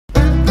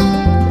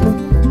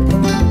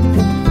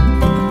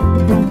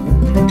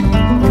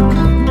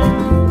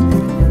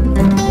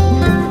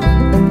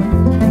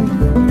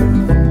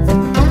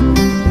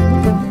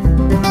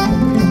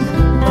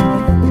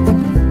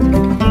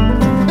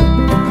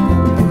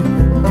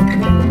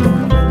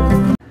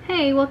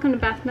welcome to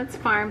Bethmeth's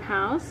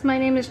Farmhouse. My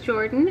name is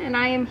Jordan and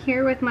I am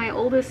here with my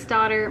oldest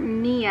daughter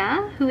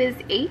Mia, who is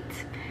 8,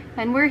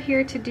 and we're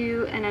here to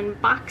do an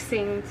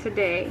unboxing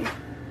today.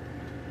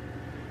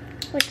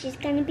 Which is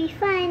going to be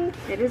fun.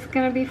 It is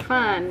going to be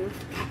fun.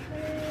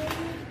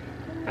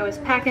 I was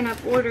packing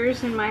up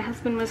orders and my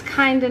husband was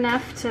kind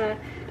enough to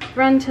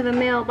run to the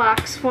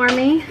mailbox for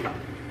me.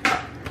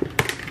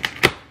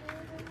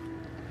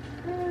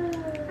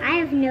 I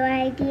have no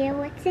idea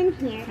what's in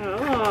here.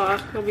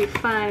 Oh, it'll be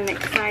fun and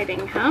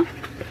exciting, huh?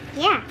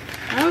 Yeah.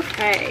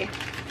 Okay.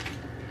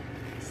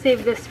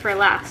 Save this for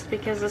last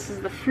because this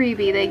is the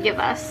freebie they give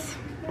us.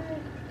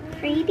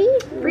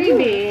 Freebie?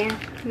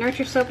 Freebie.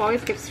 Nurture Soap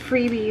always gives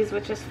freebies,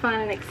 which is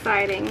fun and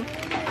exciting.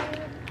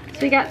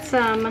 So we got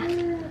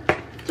some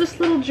just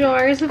little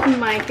jars of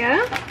mica.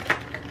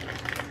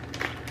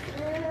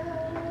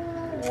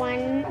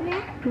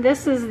 One.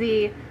 This is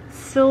the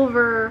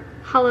silver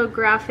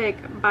holographic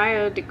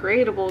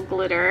biodegradable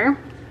glitter.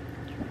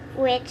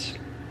 Which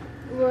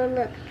will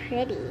look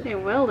pretty.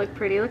 It will look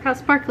pretty. Look how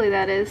sparkly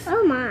that is.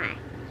 Oh my.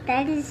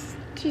 That is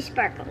too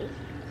sparkly.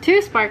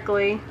 Too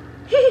sparkly?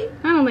 I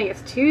don't think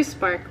it's too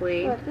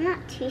sparkly. Well, it's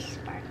not too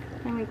sparkly.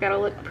 I think gotta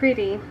look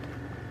pretty.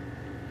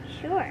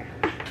 Sure.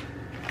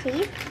 To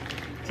you?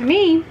 To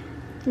me.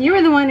 You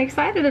were the one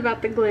excited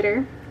about the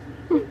glitter.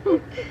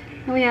 And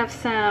we have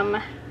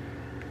some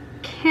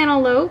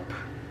cantaloupe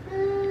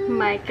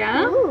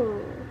mica. Ooh.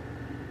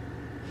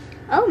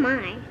 Oh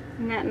my.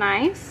 Isn't that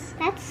nice?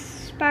 That's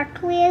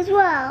sparkly as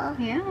well.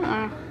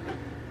 Yeah.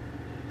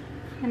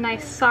 A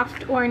nice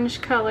soft orange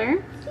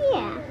color.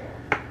 Yeah.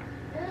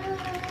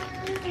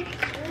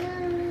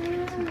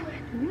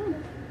 You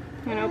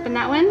wanna open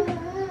that one?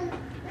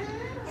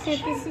 So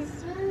this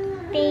is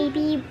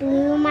baby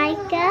blue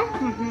mica.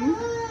 Mm-hmm.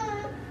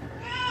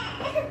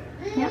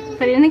 Yep,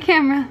 put it in the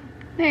camera.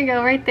 There you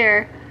go, right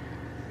there.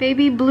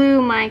 Baby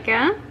blue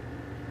mica.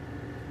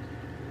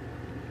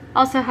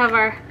 Also have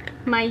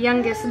my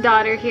youngest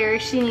daughter here.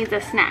 She needs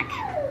a snack.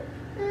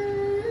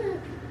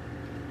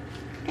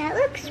 That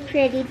looks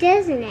pretty,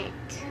 doesn't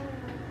it?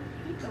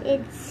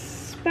 It's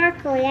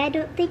sparkly. I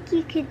don't think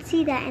you could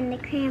see that in the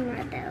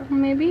camera though.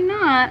 Maybe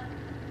not.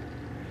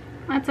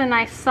 That's a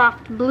nice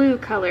soft blue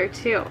color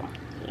too.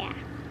 Yeah.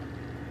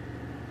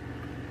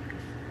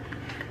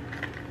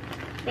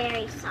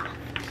 Very soft.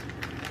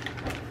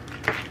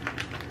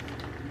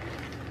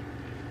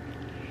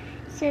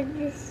 So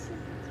this is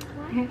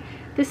what?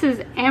 This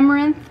is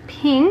amaranth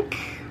pink.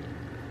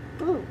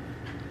 Ooh.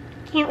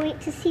 Can't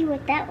wait to see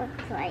what that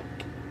looks like.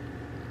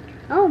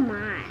 Oh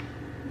my.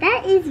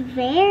 That is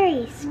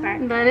very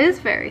sparkly. That is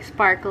very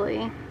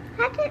sparkly.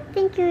 I didn't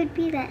think it would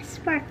be that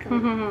sparkly.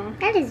 Mm-hmm.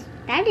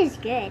 That is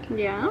good.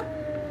 Yeah.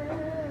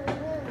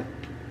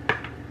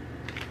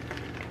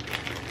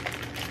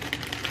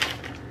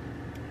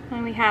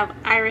 And we have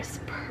iris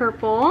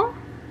purple.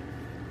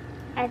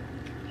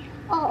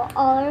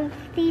 All of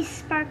these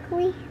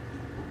sparkly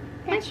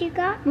that you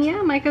got?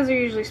 Yeah, micas are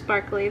usually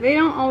sparkly. They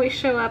don't always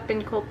show up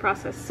in cold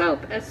processed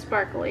soap as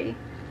sparkly.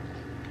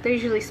 They're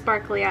usually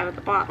sparkly out of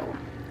the bottle.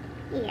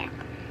 Yeah.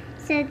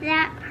 So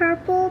that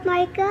purple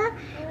mica,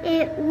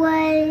 it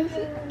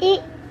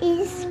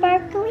is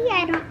sparkly.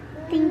 I don't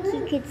think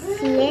you could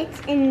see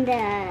it in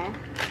the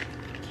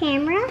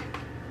camera.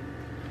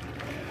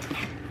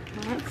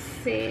 Let's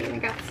see, we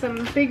got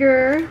some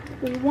bigger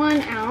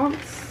 1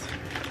 ounce.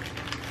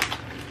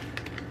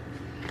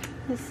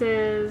 This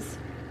is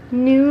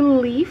New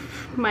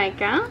Leaf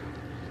mica.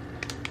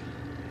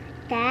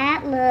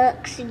 That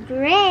looks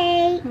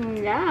great.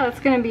 Yeah, that's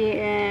gonna be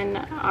in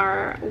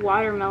our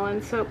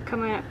watermelon soap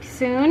coming up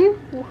soon.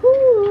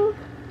 Woohoo!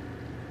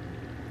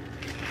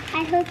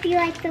 I hope you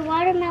like the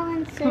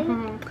watermelon soap.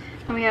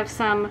 And we have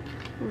some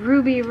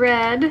ruby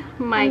red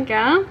mica.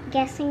 I'm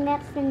guessing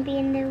that's gonna be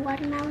in the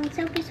watermelon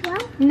soap as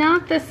well?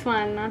 Not this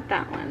one, not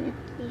that one.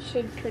 You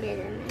should put it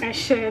in there. I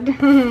should.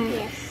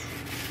 Yes.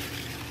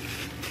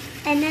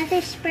 Another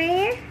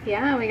sprayer?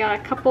 Yeah, we got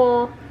a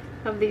couple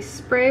of these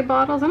spray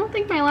bottles. I don't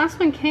think my last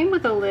one came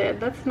with a lid.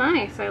 That's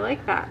nice. I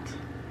like that.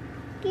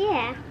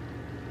 Yeah.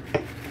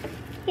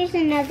 Here's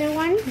another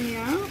one.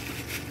 Yeah.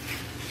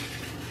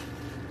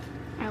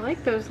 I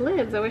like those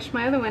lids. I wish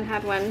my other one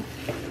had one.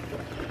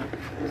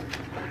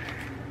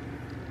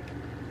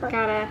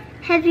 Got a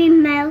heavy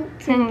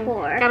melt and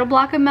pour. Got a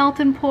block of melt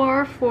and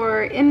pour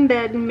for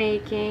embed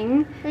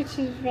making. Which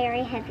is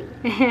very heavy.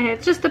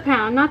 It's just a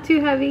pound, not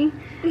too heavy.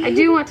 I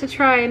do want to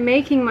try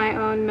making my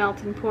own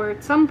melt and pour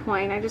at some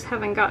point. I just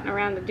haven't gotten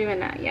around to doing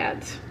that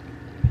yet.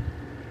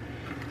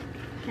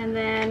 And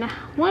then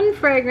one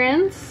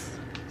fragrance.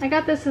 I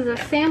got this as a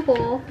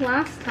sample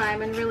last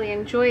time and really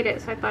enjoyed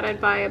it, so I thought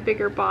I'd buy a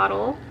bigger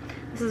bottle.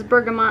 This is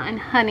bergamot and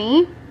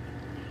honey.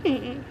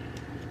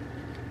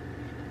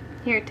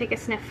 Here, take a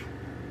sniff.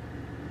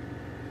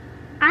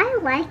 I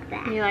like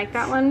that. You like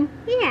that one?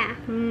 Yeah.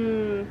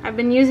 I've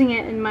been using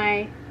it in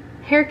my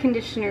hair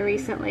conditioner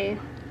recently.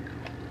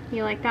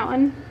 You like that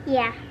one?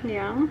 Yeah.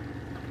 Yeah.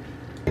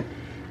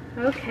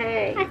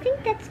 Okay. I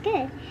think that's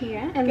good.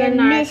 Yeah. And The then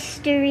our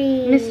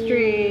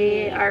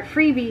mystery. our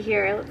freebie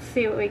here. Let's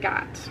see what we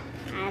got.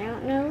 I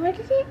don't know what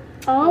it is.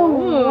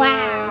 Oh,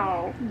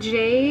 wow.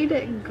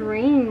 Jade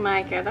green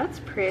mica. That's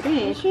pretty.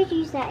 You should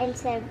use that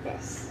instead of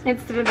this.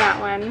 Instead of that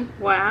one.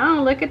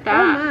 Wow, look at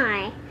that. Oh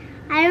my.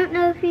 I don't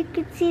know if you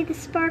could see the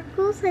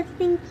sparkles. I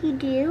think you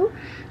do.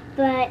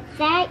 But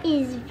that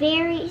is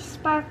very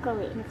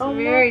sparkly. It's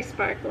very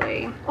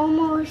sparkly.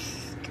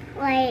 Almost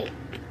like...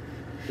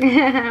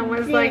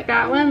 Was like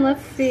that one?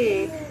 Let's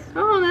see.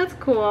 Oh, that's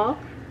cool.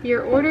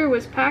 Your order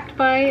was packed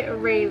by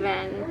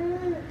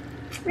Raven.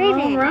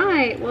 All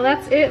right. Well,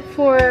 that's it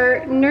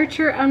for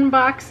Nurture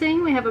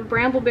unboxing. We have a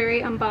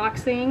Brambleberry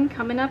unboxing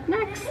coming up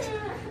next.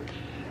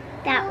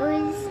 That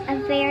was a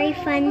very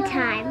fun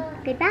time.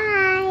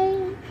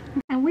 Goodbye.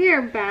 And we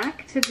are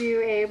back to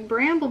do a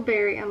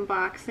Brambleberry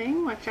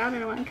unboxing. Watch out, I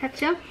don't want to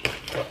cut you.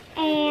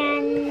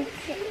 And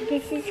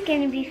this is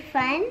going to be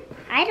fun.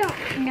 I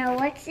don't know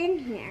what's in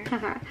here.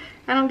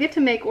 I don't get to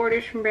make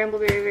orders from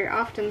Brambleberry very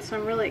often, so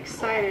I'm really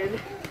excited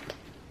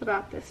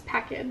about this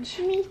package.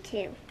 Me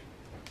too.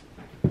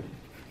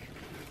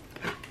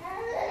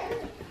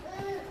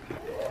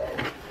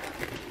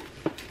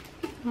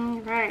 All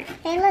right.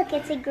 Hey, look,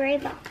 it's a gray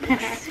box.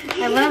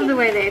 I love the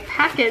way they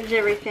package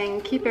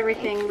everything, keep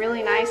everything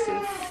really nice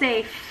and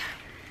safe.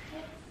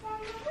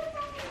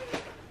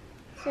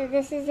 So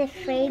this is a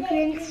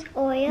fragrance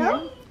oil.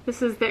 Yeah.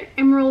 This is their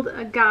Emerald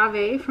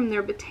Agave from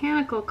their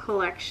botanical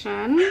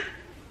collection.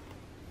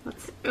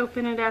 Let's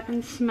open it up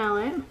and smell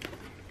it.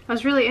 I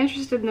was really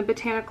interested in the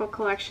botanical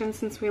collection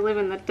since we live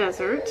in the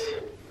desert.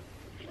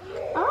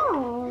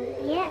 Oh,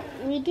 yeah,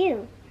 we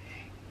do.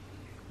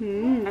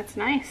 That's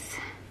nice.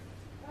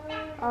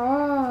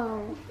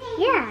 Oh,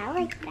 yeah, I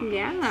like that.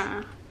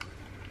 Yeah.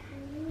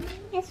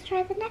 Let's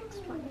try the next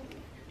one.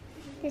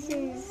 This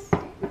is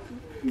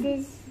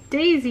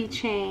Daisy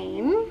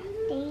chain.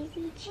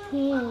 daisy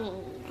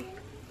chain.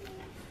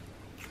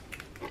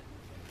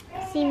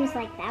 Seems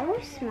like that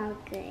will smell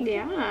good.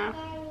 Yeah.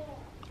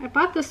 I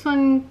bought this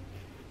one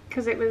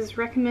because it was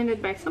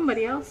recommended by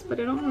somebody else, but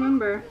I don't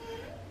remember.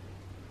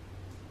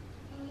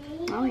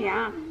 Oh,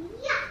 yeah.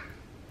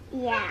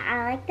 Yeah,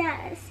 I like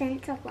that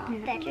scent a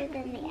lot better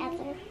than the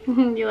other.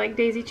 You like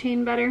daisy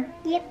chain better?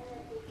 Yep.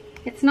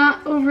 It's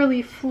not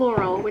overly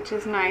floral, which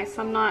is nice.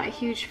 I'm not a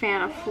huge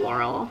fan of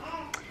floral.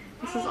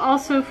 This is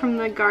also from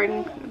the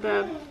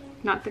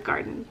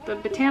the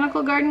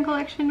botanical garden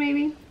collection,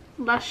 maybe?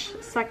 Lush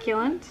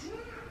Succulent.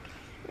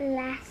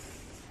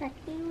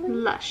 Succulent?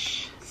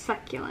 Lush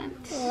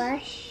Succulent.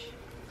 Lush.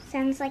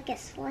 Sounds like a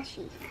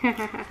slushy.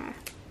 At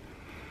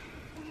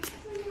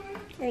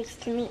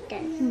least to me it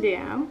does.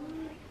 Yeah.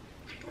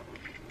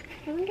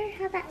 I wonder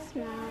how that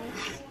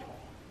smells.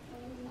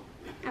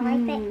 I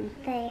like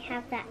that they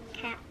have that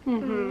cap.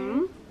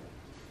 What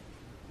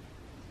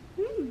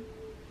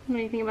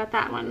do you think about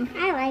that one?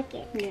 I like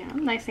it. Yeah,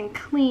 nice and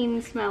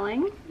clean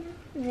smelling.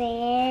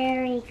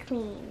 Very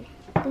clean.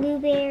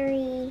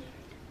 Blueberry.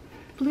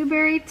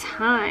 Blueberry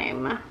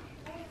thyme.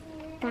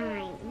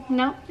 Thyme.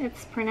 Nope,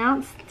 it's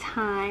pronounced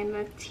thyme.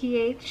 The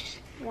TH.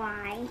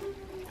 Why?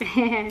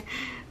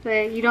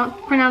 You don't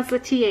pronounce the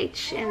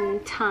TH in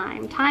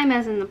thyme. Thyme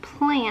as in the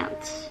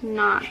plant,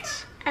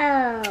 not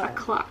a Oh.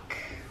 clock.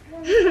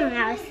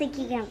 I was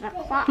thinking of a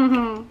clock.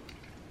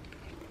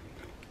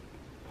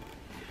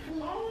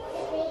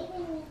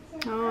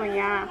 Oh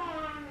yeah,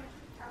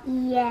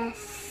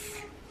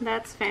 Yes.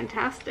 that's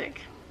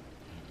fantastic.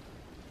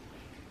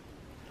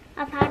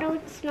 I thought it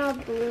would smell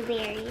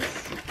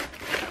blueberries.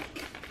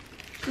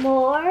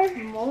 More?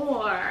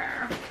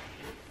 More.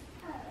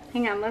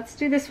 Hang on, let's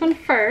do this one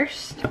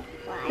first.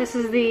 Why? This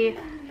is the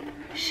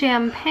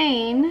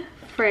champagne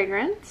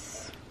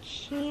fragrance.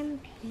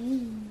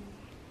 Champagne.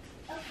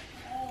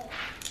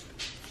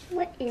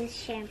 What is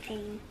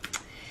champagne?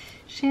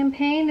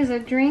 Champagne is a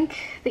drink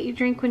that you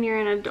drink when you're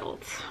an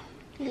adult.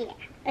 Yeah,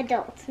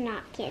 adults,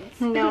 not kids.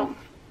 No.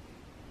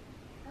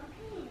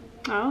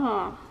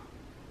 Oh.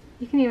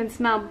 You can even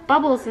smell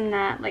bubbles in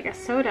that, like a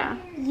soda.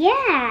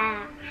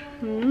 Yeah,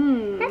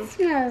 Mmm. that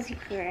smells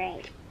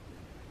great.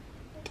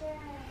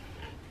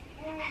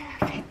 I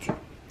love it.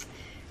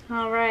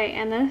 All right,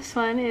 and this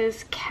one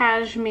is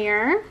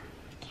cashmere.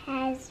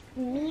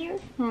 Cashmere.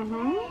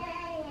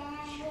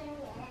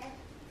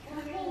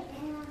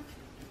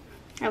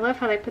 I love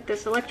how they put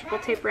this electrical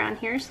tape around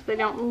here so they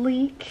don't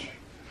leak.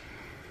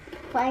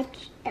 Like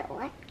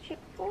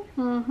electrical.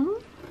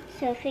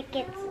 So if it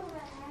gets,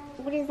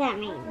 what does that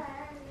mean?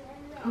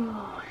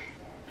 Oh.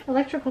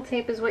 Electrical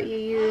tape is what you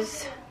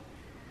use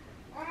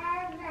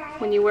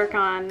when you work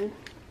on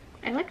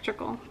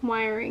electrical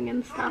wiring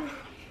and stuff.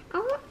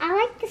 Oh, I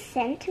like the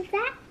scent of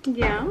that.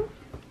 Yeah. I'm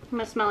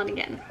gonna smell it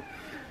again.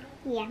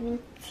 Yeah, me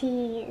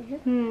too.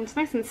 It's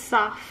nice and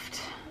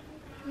soft.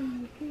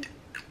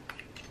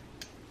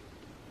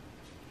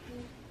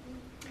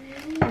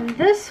 And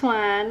this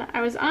one,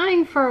 I was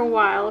eyeing for a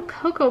while,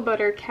 cocoa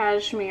butter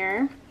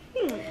cashmere.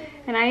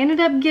 And I ended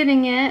up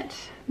getting it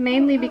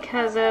mainly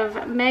because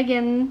of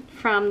Megan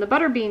from the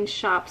Butterbean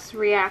Shop's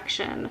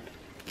reaction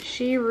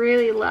She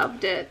really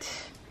loved it.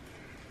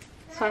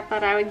 So I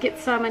thought I would get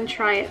some and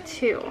try it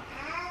too.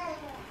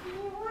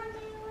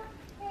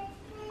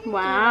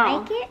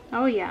 Wow. Do you like it?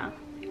 Oh yeah.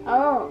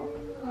 Oh.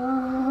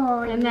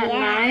 Oh, Isn't that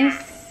yeah.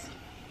 nice?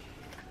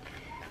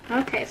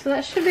 Okay, so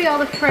that should be all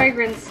the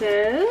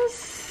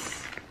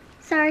fragrances.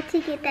 Sorry to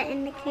get that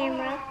in the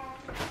camera.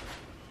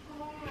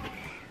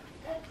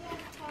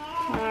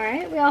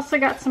 Alright, we also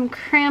got some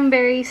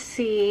cranberry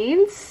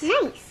seeds.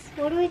 Nice.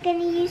 What are we going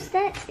to use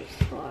that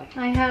for?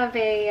 I have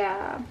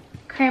a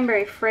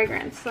cranberry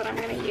fragrance that I'm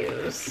going to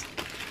use.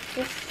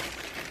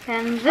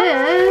 And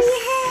this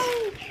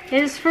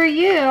is for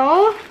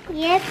you.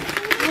 Yep,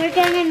 we're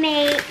going to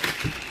make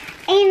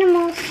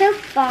animal soap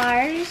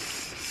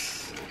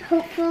bars,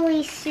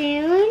 hopefully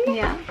soon.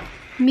 Yeah.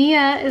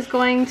 Mia is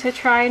going to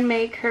try and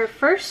make her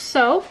first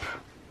soap.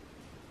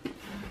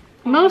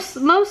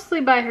 Mostly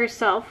by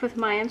herself with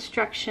my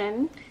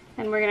instruction.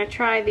 And we're going to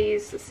try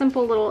these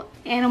simple little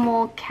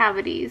animal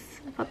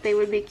cavities. I thought they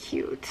would be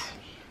cute.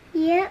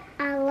 Yep,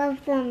 I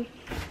love them.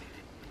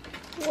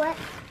 What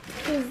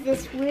is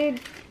this weird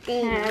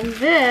thing? And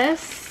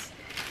this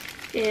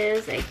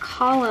is a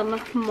column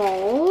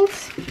mold.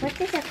 What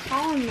does a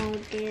column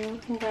mold do?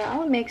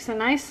 Well, it makes a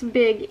nice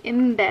big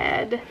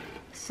embed.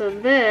 So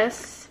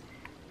this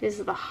is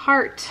the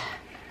heart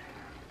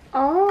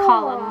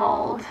column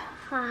mold.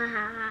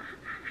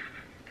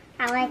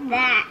 I like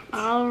that.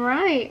 All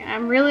right,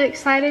 I'm really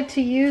excited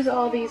to use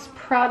all these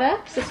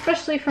products,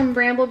 especially from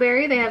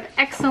Brambleberry. They have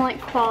excellent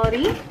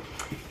quality.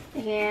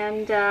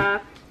 And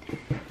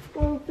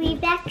we'll be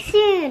back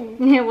soon.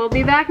 yeah, we'll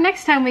be back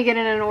next time we get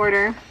in an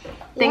order.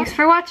 Thanks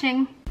for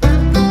watching.